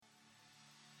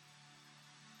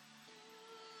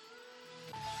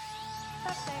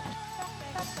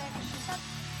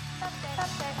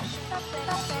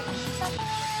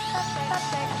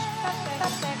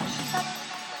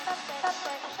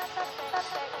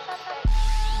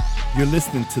You're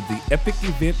listening to the Epic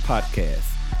Event Podcast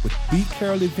with B.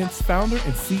 Carroll Events founder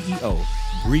and CEO,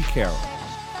 Bree Carroll.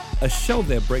 A show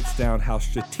that breaks down how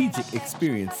strategic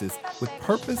experiences with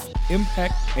purpose,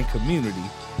 impact, and community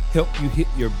help you hit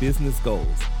your business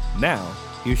goals. Now,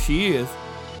 here she is,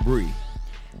 Bree.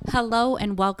 Hello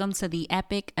and welcome to the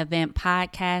Epic Event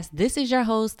Podcast. This is your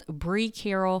host, Bree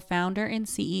Carroll, founder and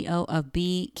CEO of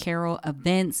B. Carroll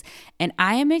Events, and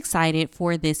I am excited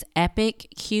for this epic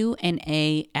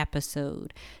Q&A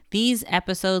episode. These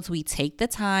episodes, we take the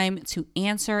time to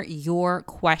answer your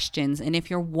questions. And if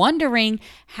you're wondering,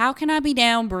 how can I be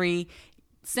down, Bree?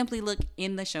 Simply look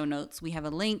in the show notes. We have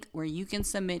a link where you can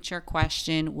submit your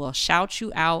question. We'll shout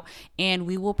you out and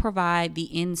we will provide the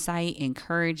insight,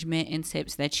 encouragement, and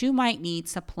tips that you might need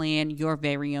to plan your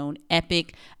very own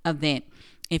epic event.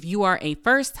 If you are a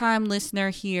first-time listener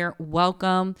here,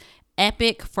 welcome.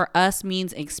 Epic for us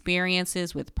means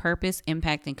experiences with purpose,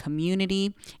 impact, and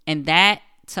community. And that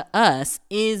to us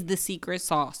is the secret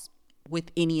sauce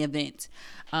with any event.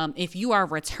 If you are a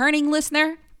returning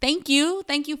listener, Thank you.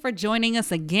 Thank you for joining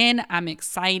us again. I'm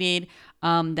excited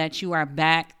that you are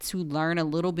back to learn a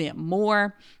little bit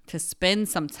more, to spend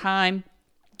some time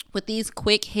with these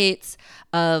quick hits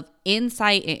of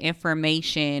insight and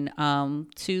information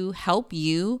to help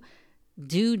you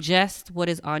do just what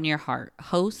is on your heart,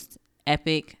 host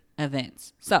epic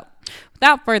events. So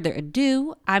without further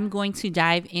ado, I'm going to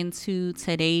dive into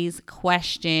today's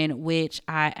question, which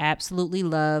I absolutely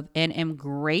love and am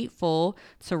grateful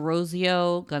to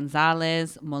Rosio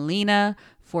Gonzalez Molina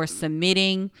for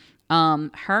submitting.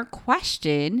 Her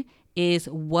question is,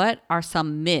 what are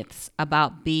some myths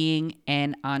about being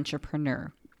an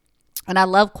entrepreneur? And I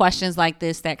love questions like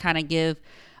this that kind of give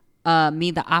me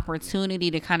the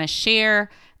opportunity to kind of share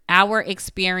our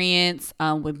experience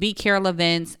with B. Carroll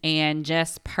Events and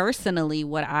just personally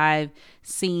what I've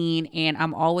seen. And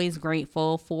I'm always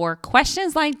grateful for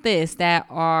questions like this that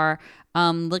are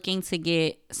looking to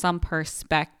get some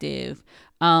perspective.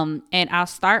 And I'll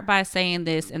start by saying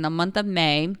this: in the month of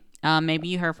May, maybe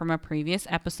you heard from a previous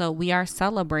episode, we are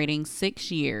celebrating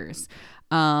 6 years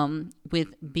with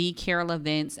B. Carroll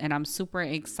Events, and I'm super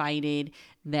excited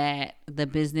that the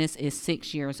business is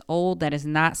 6 years old. That is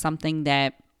not something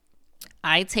that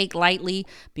I take lightly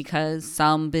because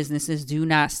some businesses do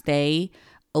not stay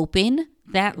open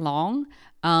that long.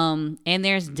 And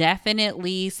there's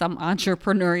definitely some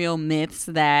entrepreneurial myths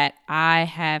that I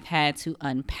have had to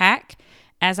unpack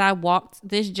as I walked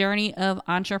this journey of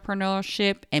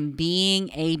entrepreneurship and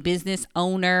being a business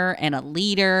owner and a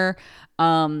leader.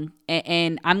 And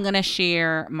I'm going to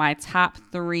share my top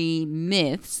 3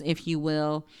 myths, if you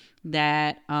will,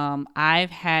 that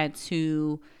I've had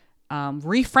to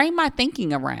reframe my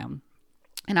thinking around.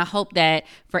 And I hope that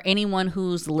for anyone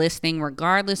who's listening,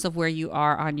 regardless of where you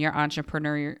are on your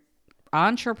entrepreneurial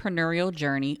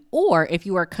journey, or if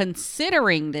you are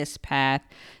considering this path,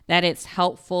 that it's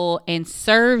helpful and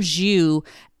serves you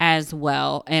as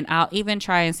well. And I'll even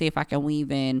try and see if I can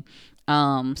weave in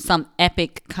some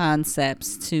epic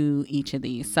concepts to each of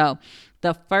these. So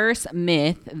the first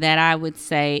myth that I would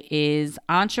say is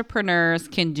entrepreneurs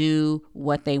can do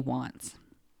what they want.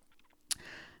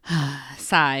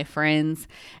 Sigh, friends.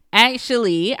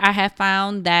 Actually, I have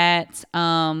found that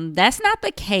that's not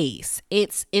the case.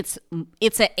 It's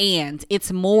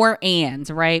more and,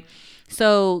 right?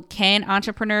 So can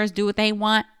entrepreneurs do what they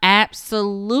want?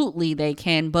 Absolutely they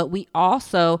can, but we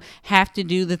also have to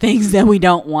do the things that we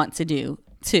don't want to do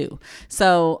too.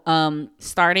 So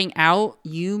starting out,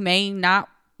 you may not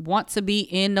want to be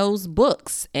in those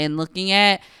books and looking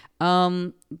at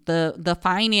the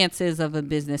finances of a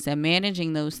business and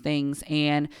managing those things.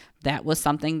 And that was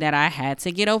something that I had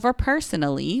to get over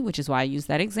personally, which is why I use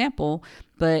that example.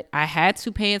 But I had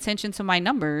to pay attention to my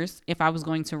numbers if I was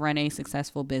going to run a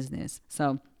successful business.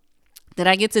 So did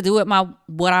I get to do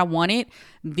what I wanted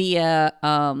via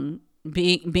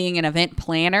being an event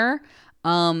planner?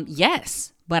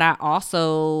 Yes, but I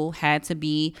also had to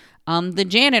be the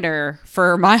janitor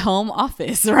for my home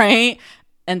office, right?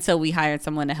 Until we hired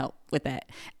someone to help with that.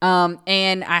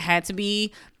 And I had to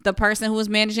be the person who was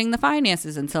managing the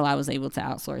finances until I was able to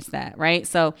outsource that, right?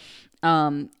 So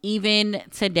even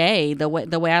today, the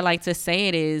way I like to say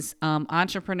it is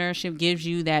entrepreneurship gives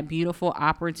you that beautiful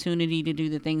opportunity to do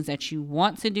the things that you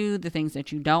want to do, the things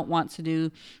that you don't want to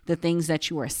do, the things that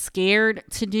you are scared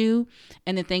to do,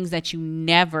 and the things that you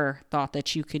never thought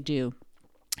that you could do.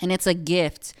 And it's a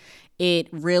gift. It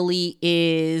really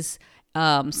is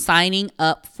signing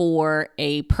up for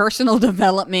a personal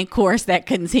development course that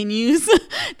continues,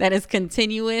 that is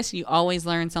continuous. You always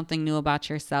learn something new about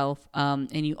yourself,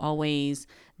 and you always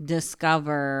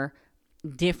discover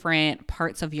different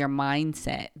parts of your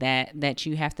mindset that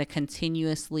you have to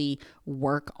continuously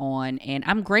work on. And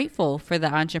I'm grateful for the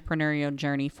entrepreneurial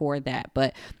journey for that.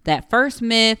 But that first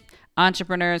myth,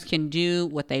 entrepreneurs can do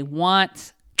what they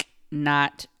want,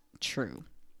 not true.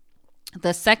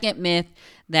 The second myth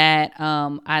that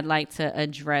I'd like to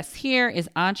address here is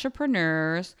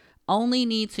entrepreneurs only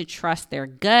need to trust their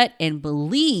gut and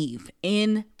believe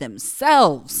in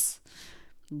themselves.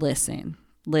 Listen,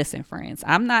 friends,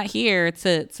 I'm not here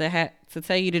to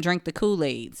tell you to drink the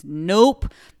Kool-Aids.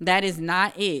 Nope, that is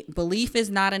not it. Belief is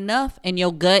not enough, and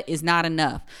your gut is not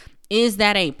enough. Is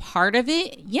that a part of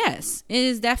it? Yes, it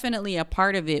is definitely a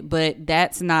part of it, but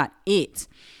that's not it.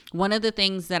 One of the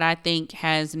things that I think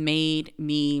has made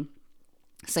me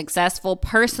successful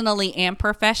personally and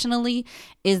professionally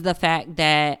is the fact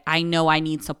that I know I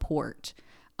need support.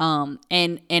 And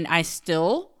I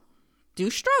still do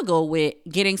struggle with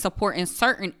getting support in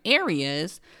certain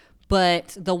areas,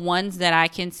 but the ones that I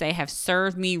can say have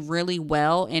served me really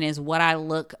well and is what I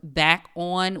look back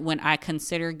on when I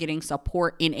consider getting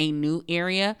support in a new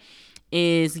area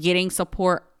is getting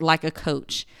support like a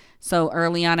coach. So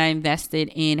early on, I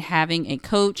invested in having a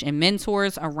coach and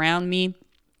mentors around me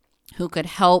who could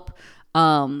help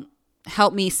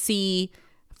me see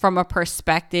from a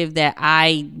perspective that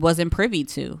I wasn't privy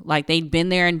to. Like, they'd been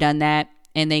there and done that,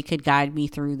 and they could guide me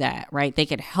through that, right? They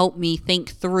could help me think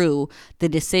through the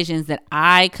decisions that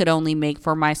I could only make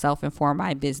for myself and for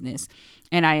my business.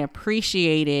 And I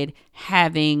appreciated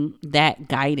having that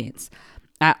guidance.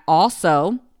 I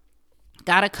also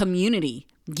got a community.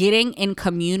 Getting in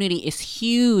community is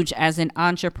huge as an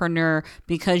entrepreneur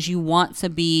because you want to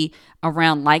be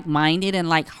around like-minded and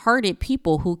like-hearted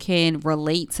people who can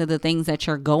relate to the things that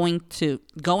you're going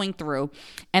through.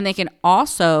 And they can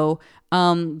also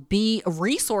be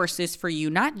resources for you,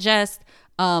 not just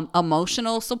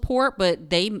emotional support, but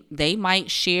they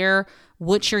might share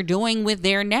what you're doing with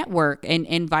their network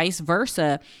and vice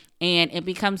versa. And it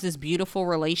becomes this beautiful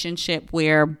relationship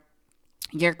where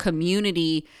your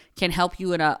community can help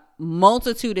you in a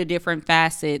multitude of different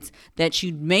facets that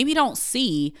you maybe don't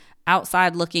see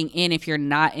outside looking in if you're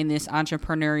not in this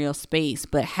entrepreneurial space.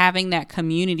 But having that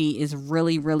community is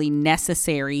really, really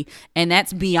necessary. And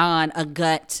that's beyond a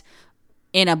gut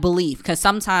and a belief, because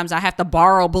sometimes I have to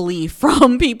borrow belief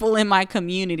from people in my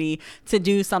community to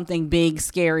do something big,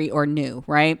 scary, or new,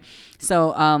 right?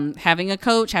 So having a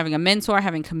coach, having a mentor,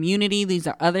 having community, these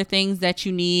are other things that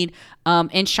you need,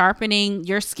 and sharpening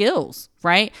your skills,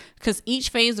 right? Because each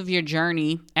phase of your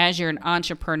journey as you're an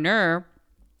entrepreneur,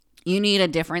 you need a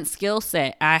different skill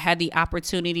set. I had the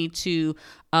opportunity to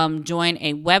join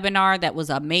a webinar that was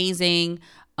amazing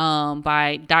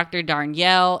by Dr.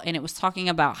 Darnielle, and it was talking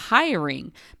about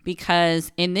hiring,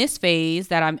 because in this phase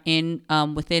that I'm in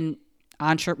within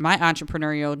my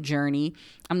entrepreneurial journey,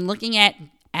 I'm looking at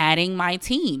adding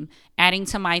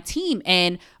to my team,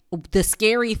 and the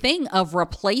scary thing of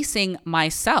replacing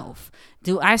myself.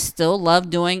 Do I still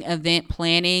love doing event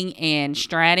planning and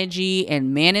strategy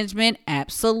and management?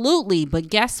 Absolutely. But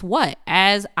guess what?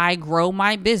 As I grow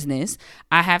my business,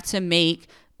 I have to make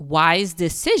wise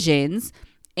decisions,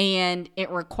 and it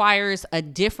requires a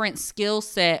different skill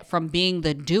set from being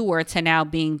the doer to now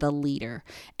being the leader.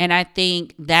 And I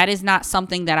think that is not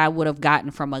something that I would have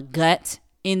gotten from a gut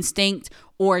instinct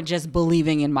or just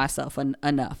believing in myself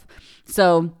enough.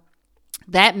 So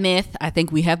that myth, I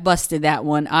think we have busted that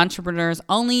one. Entrepreneurs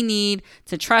only need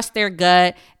to trust their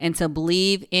gut and to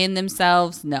believe in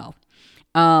themselves. No.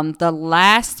 The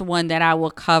last one that I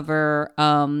will cover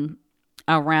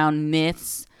around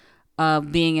myths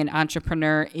of being an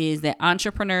entrepreneur is that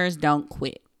entrepreneurs don't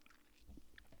quit.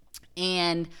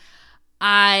 And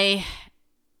I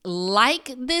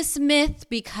like this myth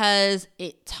because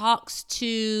it talks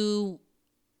to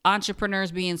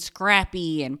entrepreneurs being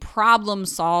scrappy and problem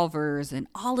solvers and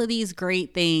all of these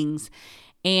great things.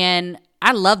 And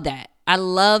I love that. I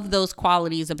love those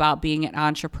qualities about being an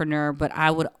entrepreneur, but I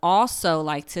would also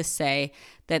like to say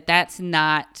that that's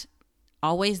not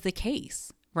always the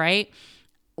case, right?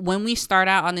 When we start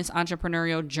out on this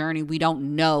entrepreneurial journey, we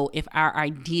don't know if our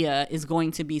idea is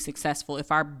going to be successful,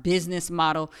 if our business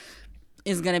model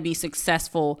is going to be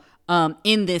successful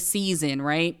in this season,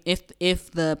 right?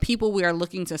 If the people we are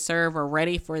looking to serve are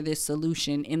ready for this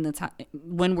solution in the time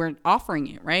when we're offering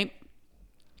it, right?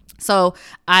 So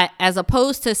as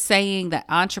opposed to saying that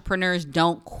entrepreneurs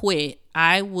don't quit,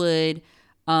 I would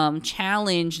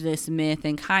challenge this myth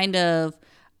and kind of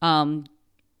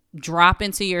drop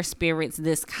into your spirits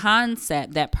this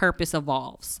concept that purpose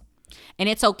evolves. And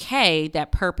it's okay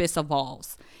that purpose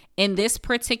evolves. In this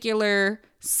particular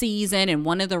season, and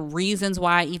one of the reasons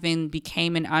why I even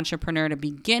became an entrepreneur to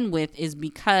begin with is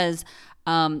because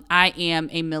I am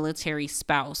a military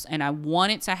spouse, and I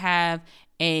wanted to have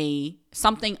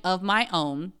something of my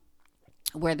own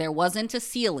where there wasn't a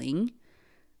ceiling,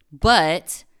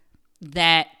 but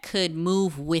that could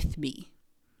move with me.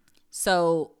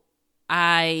 So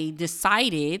I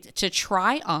decided to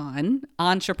try on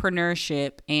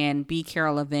entrepreneurship, and B.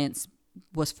 Carroll Events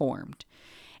was formed.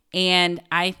 And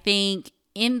I think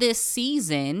in this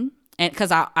season, and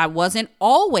because I wasn't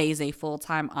always a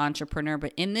full-time entrepreneur,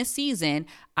 but in this season,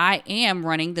 I am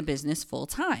running the business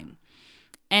full-time.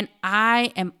 And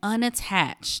I am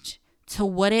unattached to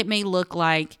what it may look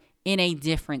like in a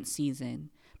different season,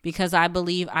 because I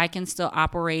believe I can still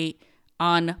operate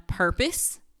on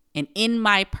purpose and in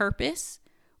my purpose,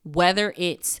 whether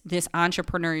it's this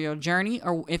entrepreneurial journey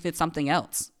or if it's something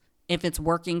else, if it's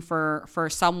working for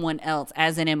someone else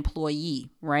as an employee,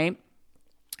 right?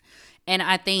 And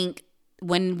I think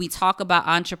when we talk about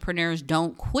entrepreneurs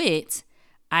don't quit,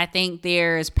 I think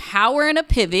there's power in a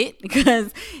pivot,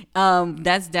 because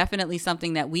that's definitely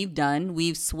something that we've done.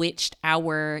 We've switched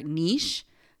our niche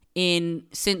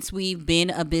since we've been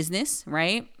a business,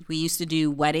 right? We used to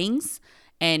do weddings,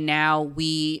 and now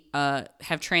we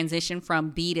have transitioned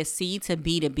from B2C to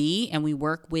B2B, and we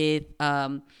work with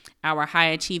our high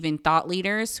achieving thought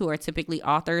leaders who are typically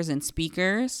authors and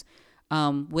speakers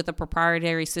with a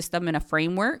proprietary system and a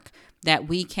framework that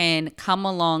we can come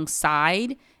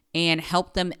alongside and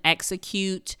help them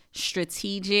execute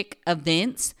strategic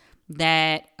events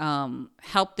that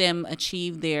help them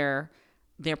achieve their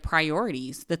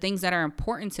priorities, the things that are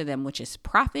important to them, which is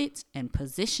profit and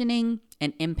positioning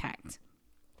and impact.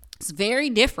 It's very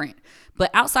different.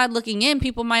 But outside looking in,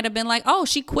 people might have been like, oh,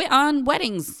 she quit on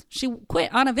weddings. She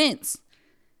quit on events.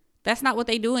 That's not what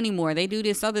they do anymore. They do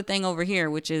this other thing over here,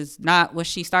 which is not what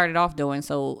she started off doing.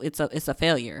 So it's a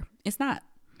failure. It's not.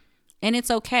 And it's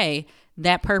okay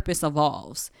that purpose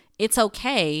evolves. It's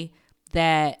okay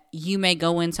that you may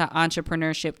go into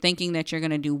entrepreneurship thinking that you're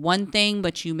going to do one thing,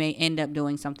 but you may end up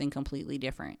doing something completely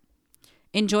different.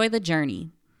 Enjoy the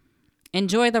journey.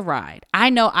 Enjoy the ride. I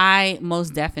know I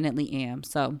most definitely am.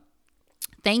 So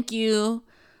thank you,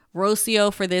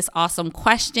 Rocio, for this awesome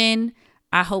question.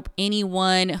 I hope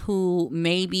anyone who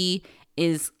maybe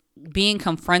is being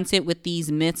confronted with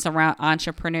these myths around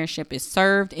entrepreneurship is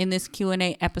served in this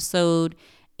Q&A episode.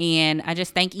 And I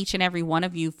just thank each and every one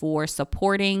of you for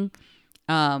supporting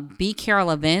B.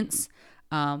 Carroll Events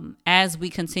as we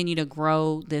continue to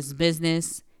grow this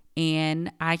business.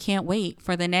 And I can't wait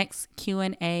for the next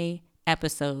Q&A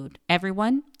episode.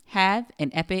 Everyone, have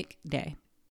an epic day.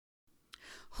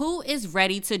 Who is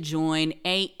ready to join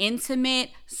an intimate,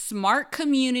 smart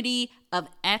community of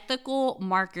ethical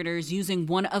marketers using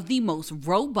one of the most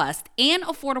robust and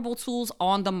affordable tools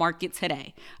on the market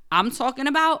today? I'm talking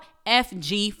about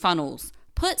FG Funnels.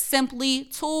 Put simply,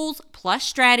 tools plus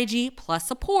strategy plus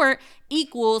support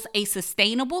equals a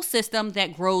sustainable system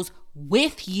that grows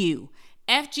with you.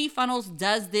 FG Funnels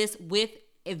does this with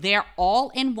their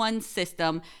all-in-one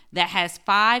system that has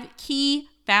 5 key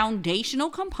foundational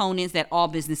components that all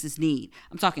businesses need.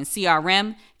 I'm talking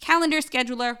CRM, calendar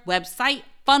scheduler, website,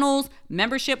 funnels,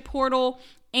 membership portal,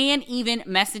 and even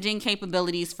messaging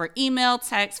capabilities for email,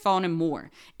 text, phone, and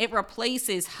more. It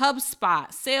replaces HubSpot,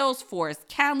 Salesforce,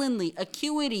 Calendly,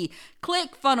 Acuity,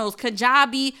 ClickFunnels,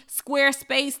 Kajabi,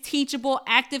 Squarespace, Teachable,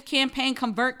 ActiveCampaign,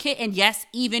 ConvertKit, and yes,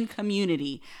 even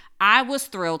Community. I was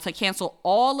thrilled to cancel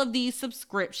all of these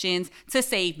subscriptions to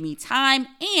save me time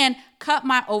and cut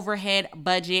my overhead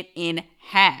budget in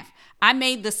half. I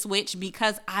made the switch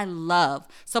because I love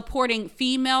supporting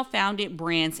female-founded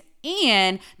brands,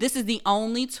 and this is the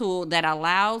only tool that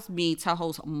allows me to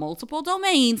host multiple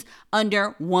domains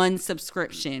under one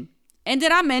subscription. And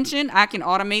did I mention I can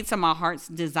automate to my heart's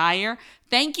desire?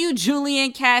 Thank you, Julie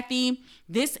and Kathy.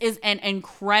 This is an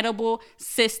incredible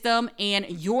system, and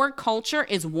your culture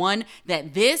is one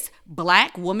that this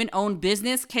Black woman-owned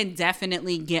business can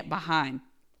definitely get behind.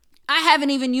 I haven't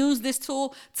even used this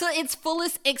tool to its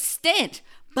fullest extent.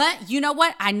 But you know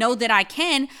what? I know that I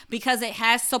can because it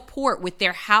has support with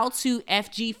their How to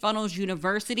FG Funnels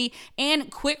University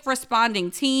and quick responding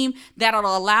team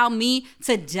that'll allow me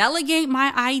to delegate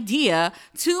my idea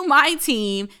to my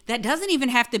team that doesn't even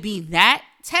have to be that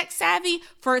tech savvy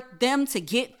for them to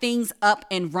get things up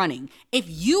and running. If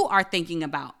you are thinking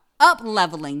about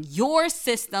up-leveling your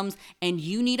systems and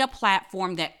you need a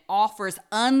platform that offers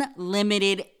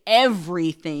unlimited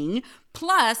everything,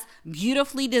 plus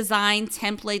beautifully designed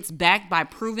templates backed by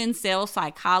proven sales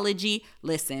psychology,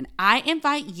 listen, I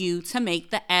invite you to make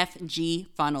the FG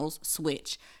Funnels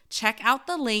switch. Check out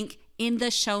the link in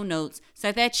the show notes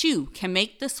so that you can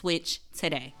make the switch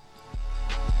today.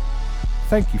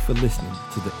 Thank you for listening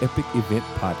to the Epic Event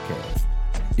Podcast.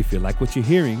 If you like what you're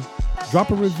hearing,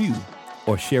 drop a review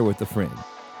or share with a friend.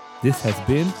 This has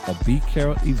been a B.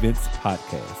 Carroll Events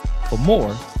Podcast. For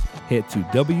more, head to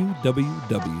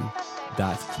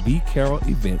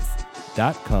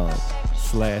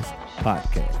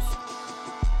www.bcarrollevents.com/podcast.